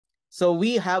So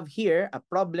we have here a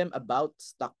problem about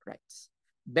stock rights.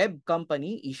 Bev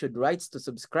Company issued rights to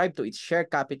subscribe to its share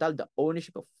capital, the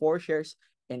ownership of 4 shares,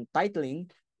 entitling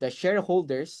the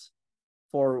shareholders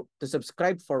to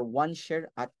subscribe for 1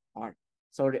 share at par.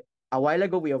 So a while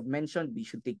ago, we have mentioned we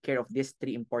should take care of these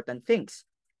 3 important things.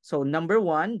 So number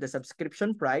 1, the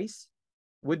subscription price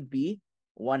would be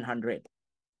 100.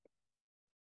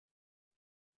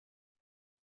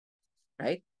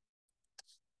 Right?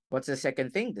 What's the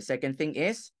second thing? The second thing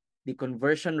is the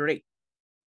conversion rate.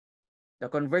 The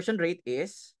conversion rate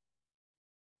is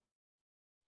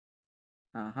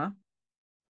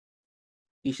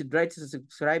issued rights to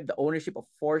subscribe the ownership of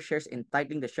 4 shares,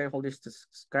 entitling the shareholders to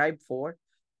subscribe for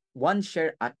 1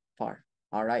 share at par.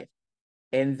 All right.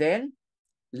 And then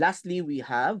lastly, we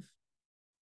have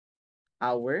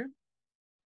so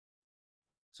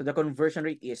the conversion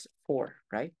rate is 4,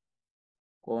 right?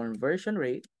 Conversion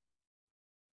rate,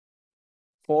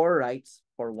 4 rights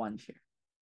for 1 share.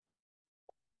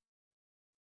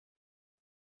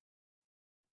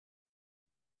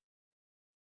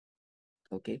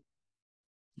 Okay.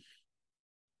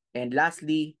 And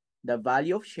lastly, the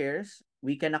value of shares,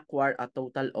 we can acquire a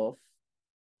total of,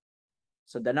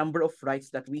 so the number of rights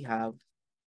that we have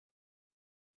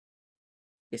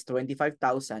is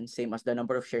 25,000, same as the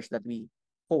number of shares that we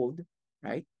hold,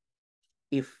 right?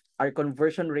 If our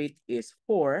conversion rate is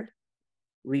 4,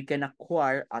 we can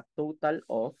acquire a total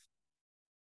of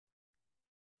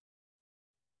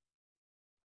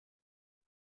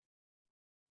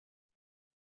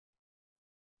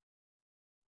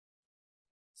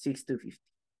 6,250.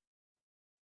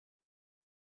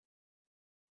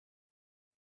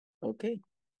 Okay,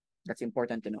 that's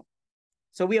important to know.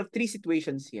 So we have 3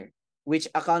 situations here, which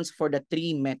accounts for the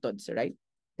 3 methods, right?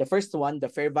 The first one, the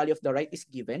fair value of the right is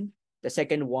given. The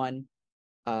second one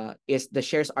is the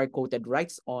shares are quoted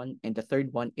rights on. And the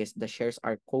third one is the shares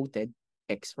are quoted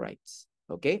X rights.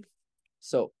 Okay,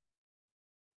 so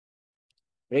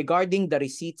regarding the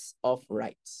receipts of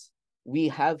rights, we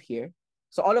have here,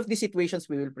 so all of these situations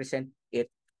we will present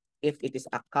it if it is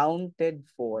accounted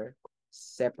for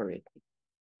separately.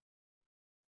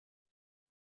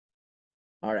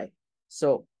 All right,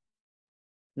 so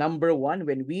number 1,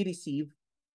 when we receive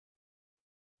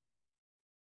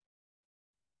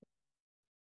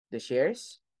the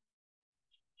shares,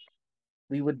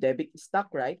 we would debit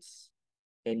stock rights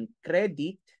and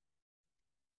credit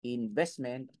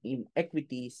investment in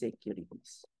equity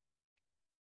securities.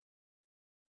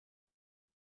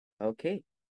 Okay,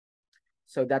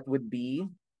 so that would be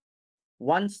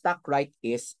 1 stock right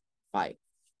is 5.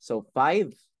 So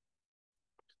 5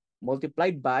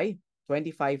 multiplied by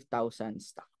 25,000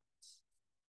 stocks.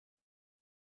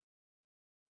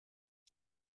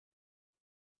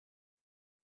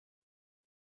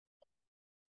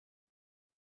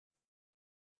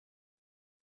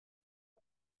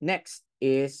 Next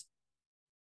is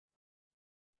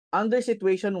under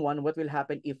situation 1, what will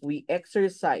happen if we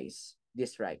exercise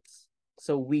these rights?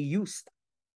 So we used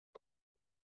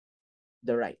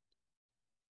the right.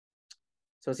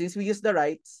 So since we use the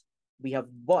rights, we have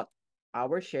bought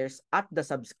our shares at the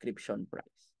subscription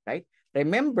price, right?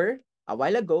 Remember, a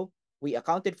while ago, we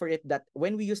accounted for it that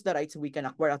when we use the rights, we can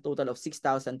acquire a total of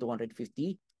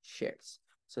 6,250 shares.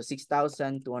 So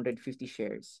 6,250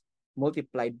 shares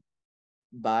multiplied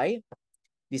by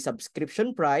the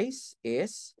subscription price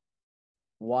is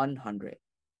 100.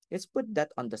 Let's put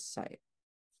that on the side.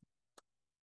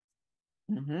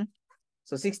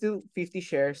 So 6,250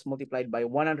 shares multiplied by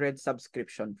 100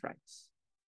 subscription price.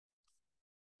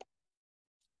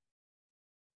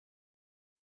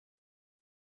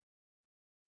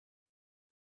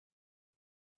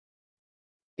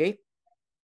 Okay.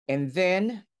 And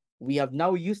then we have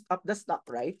now used up the stock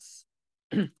rights.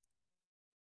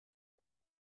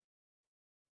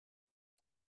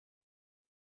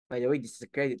 By the way, this is a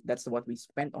credit. That's what we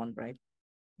spent on, right?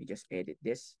 We just edit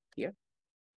this here.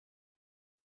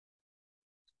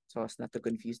 So as not to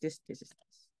confuse this is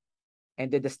this.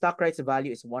 And then the stock rights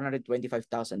value is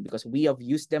 125,000 because we have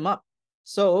used them up.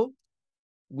 So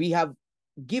we have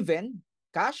given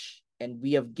cash and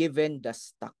we have given the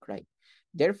stock right.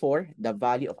 Therefore, the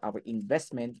value of our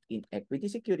investment in equity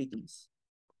securities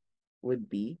would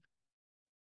be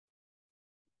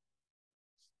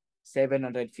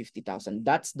 750,000.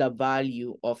 That's the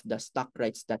value of the stock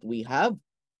rights that we have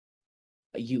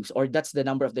used, or that's the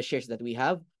number of the shares that we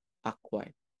have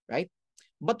acquired, right?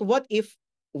 But what if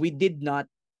we did not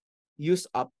use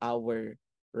up our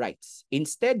rights?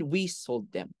 Instead, we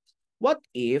sold them. What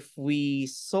if we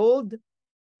sold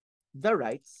the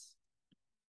rights?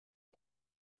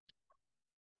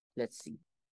 Let's see.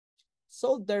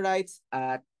 sold the rights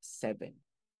at 7.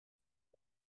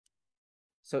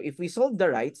 So if we sold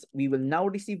the rights, we will now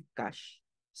receive cash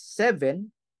 7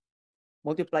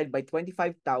 multiplied by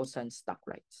 25,000 stock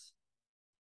rights.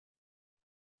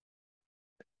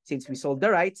 Since we sold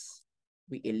the rights,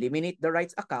 we eliminate the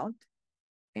rights account,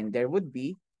 and there would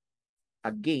be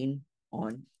a gain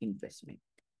on investment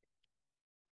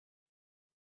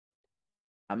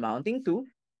amounting to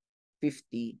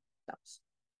 50,000.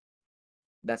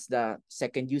 That's the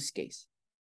second use case.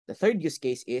 The third use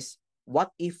case is,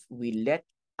 what if we let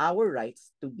our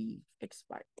rights to be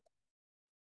expired?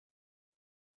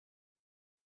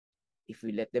 If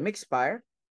we let them expire,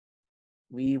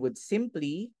 we would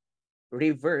simply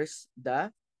reverse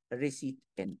the receipt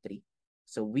entry.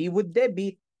 So we would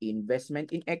debit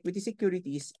investment in equity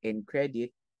securities and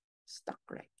credit stock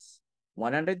rights.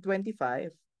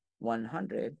 125,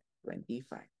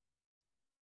 125.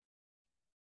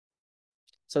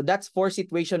 So that's for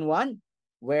situation 1,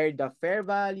 where the fair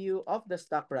value of the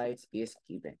stock rights is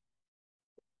given.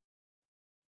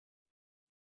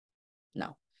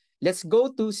 Now, let's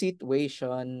go to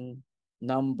situation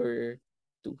number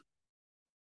 2.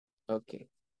 Okay.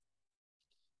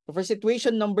 So for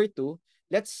situation number 2,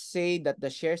 let's say that the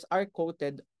shares are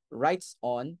quoted rights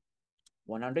on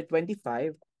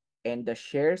 125 and the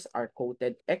shares are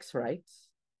quoted X rights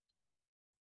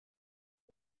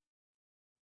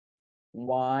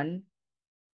 120.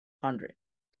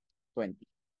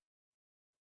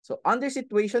 So under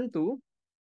situation 2,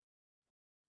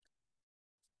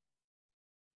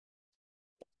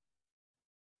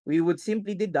 we would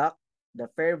simply deduct the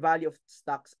fair value of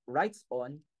stocks rights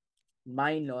on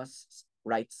minus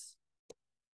rights.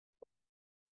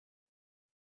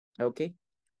 Okay,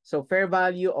 so fair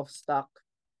value of stock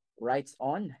rights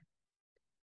on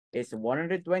is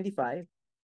 125.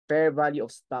 Fair value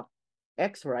of stock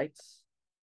X rights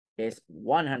is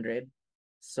 100.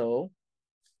 So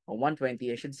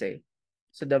 120, I should say.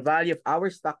 So the value of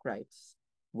our stock rights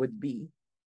would be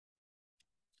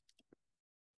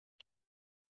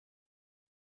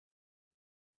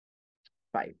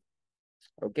 5.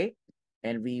 Okay,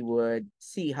 and we would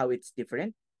see how it's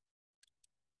different.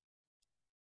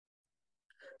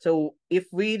 So if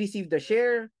we receive the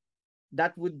share,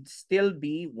 that would still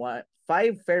be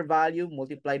 5 fair value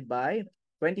multiplied by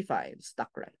 25 stock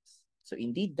rights. So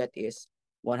indeed, that is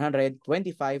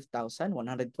 125,000,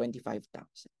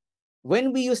 125,000.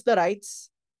 When we use the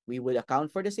rights, we will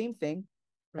account for the same thing,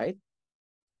 right?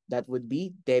 That would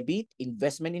be debit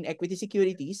investment in equity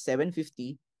securities,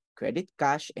 750, credit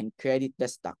cash, and credit the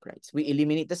stock rights. We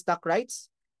eliminate the stock rights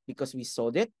because we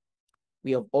sold it.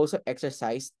 We have also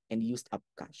exercised and used up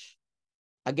cash.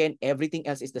 Again, everything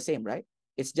else is the same, right?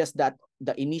 It's just that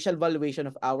the initial valuation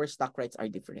of our stock rights are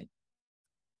different.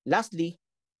 Lastly,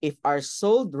 if our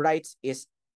sold rights is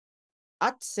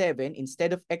at 7,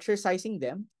 instead of exercising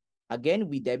them, again,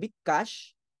 we debit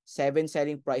cash, 7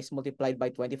 selling price multiplied by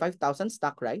 25,000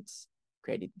 stock rights,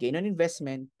 credit gain on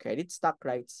investment, credit stock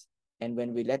rights, and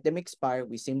when we let them expire,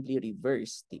 we simply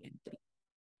reverse the entry.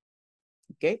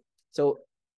 Okay, so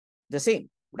the same,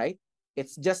 right?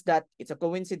 It's just that it's a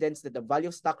coincidence that the value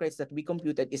of stock rights that we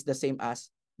computed is the same as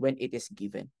when it is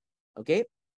given. Okay,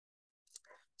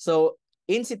 so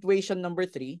in situation number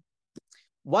 3,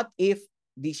 what if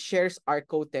the shares are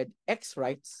quoted X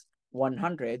rights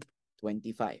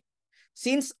 125?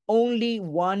 Since only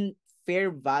one fair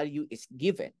value is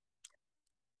given,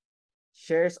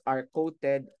 shares are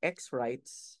quoted X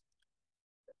rights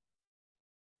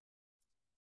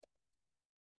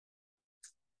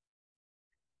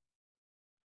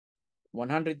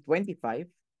 125.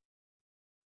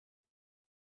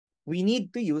 We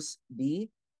need to use the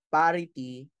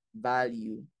parity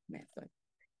value method.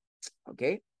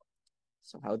 Okay,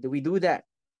 so how do we do that?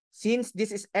 Since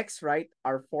this is X right,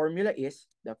 our formula is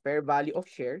the fair value of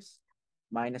shares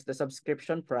minus the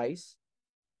subscription price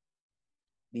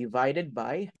divided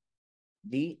by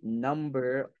the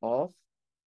number of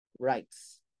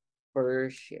rights per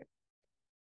share.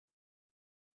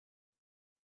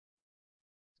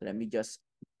 So let me just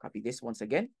copy this once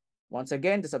again. Once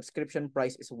again, the subscription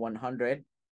price is 100.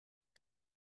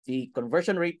 The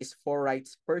conversion rate is 4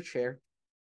 rights per share.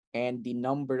 And the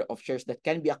number of shares that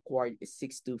can be acquired is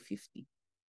 6,250.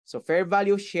 So fair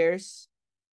value shares.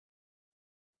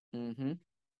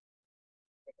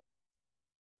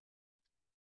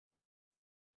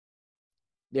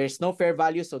 There's no fair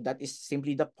value, so that is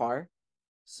simply the par.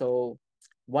 So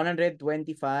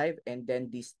 125, and then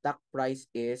the stock price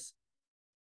is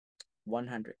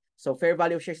 100. So fair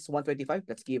value of shares is 125.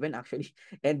 That's given, actually.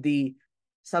 And the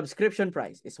subscription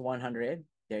price is 100.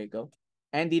 There you go.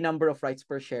 And the number of rights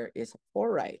per share is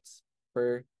 4 rights.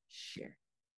 per share.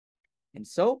 And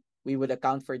so we would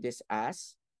account for this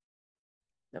as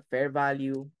the fair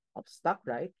value of stock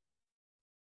right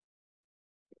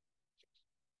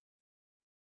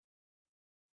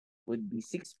would be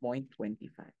 6.25.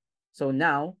 So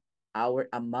now our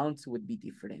amounts would be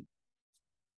different.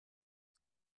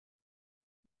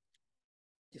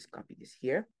 Just copy this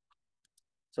here.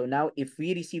 So now if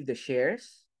we receive the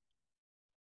shares,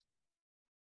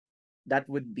 that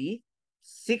would be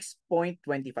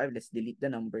 6.25. Let's delete the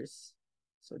numbers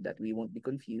so that we won't be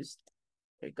confused.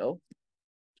 There you go.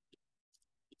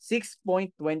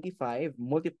 6.25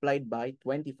 multiplied by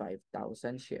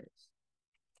 25,000 shares.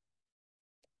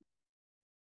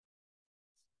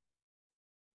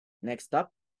 Next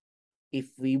up, if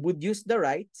we would use the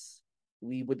rights,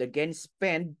 we would again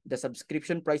spend the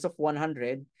subscription price of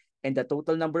 100 and the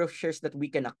total number of shares that we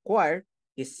can acquire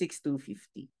is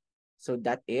 6,250. So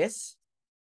that is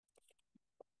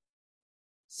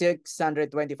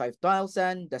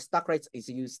 625,000. The stock rights is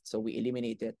used, so we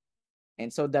eliminate it.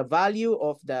 And so the value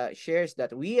of the shares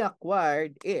that we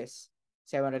acquired is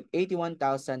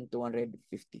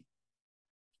 781,250.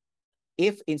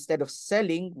 If instead of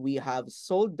selling, we have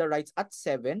sold the rights at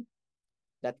 7,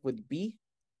 that would be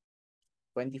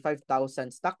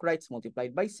 25,000 stock rights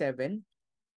multiplied by 7.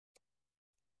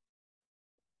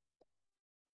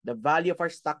 The value of our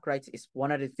stock rights is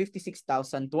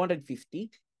 156,250.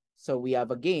 So we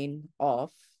have a gain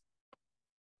of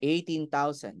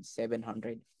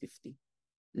 18,750.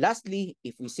 Lastly,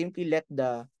 if we simply let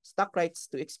the stock rights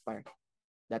to expire,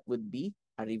 that would be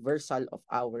a reversal of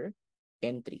our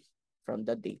entry from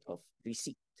the date of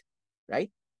receipt,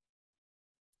 right?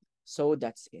 So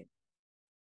that's it.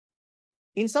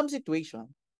 In some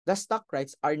situation, the stock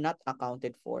rights are not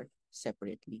accounted for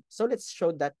separately. So let's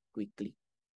show that quickly.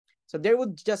 So there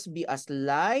would just be a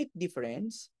slight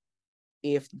difference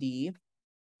if the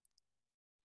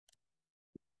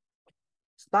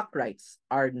stock rights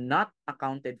are not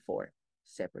accounted for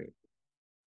separately.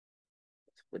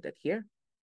 Let's put that here.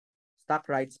 Stock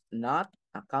rights not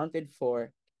accounted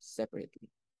for separately.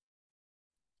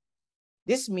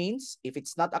 This means if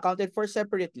it's not accounted for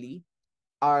separately,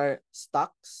 our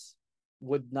stock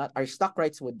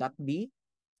rights would not be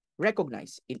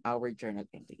recognized in our journal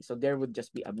entry. So there would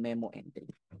just be a memo entry.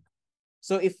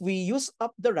 So if we use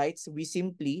up the rights, we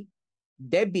simply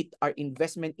debit our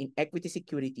investment in equity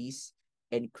securities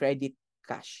and credit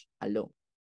cash alone.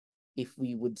 If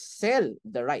we would sell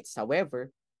the rights,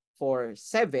 however, for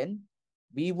 7,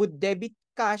 we would debit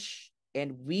cash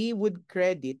and we would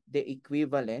credit the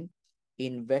equivalent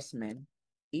investment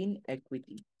in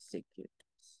equity securities.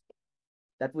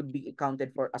 That would be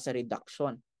accounted for as a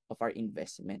reduction of our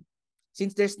investment.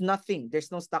 Since there's no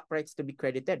stock rights to be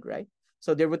credited, right?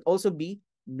 So there would also be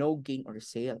no gain or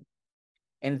sale.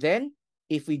 And then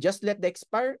if we just let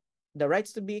the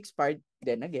rights to be expired,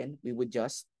 then again, we would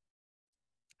just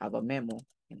have a memo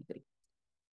entry.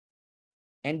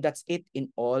 And that's it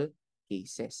in all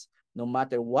cases. No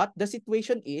matter what the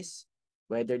situation is,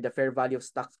 whether the fair value of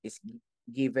stocks is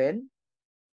given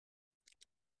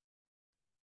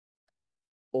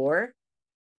or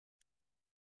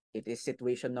it is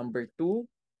situation number 2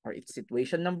 or it's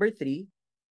situation number 3,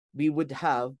 we would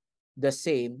have the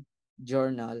same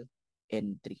journal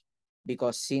entry.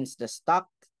 Because since the stock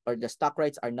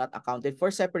rights are not accounted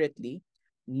for separately,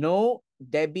 no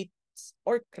debits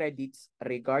or credits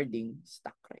regarding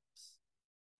stock rights.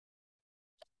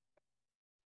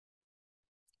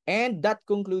 And that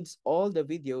concludes all the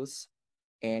videos.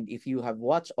 And if you have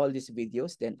watched all these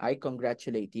videos, then I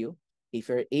congratulate you. If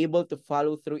you're able to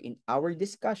follow through in our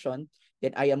discussion,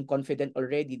 then I am confident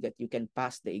already that you can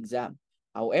pass the exam.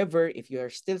 However, if you are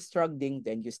still struggling,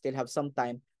 then you still have some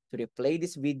time to replay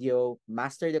this video,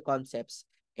 master the concepts,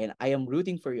 and I am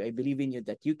rooting for you. I believe in you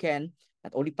that you can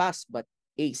not only pass, but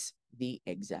ace the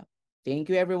exam. Thank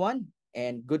you, everyone,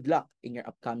 and good luck in your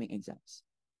upcoming exams.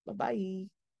 Bye-bye.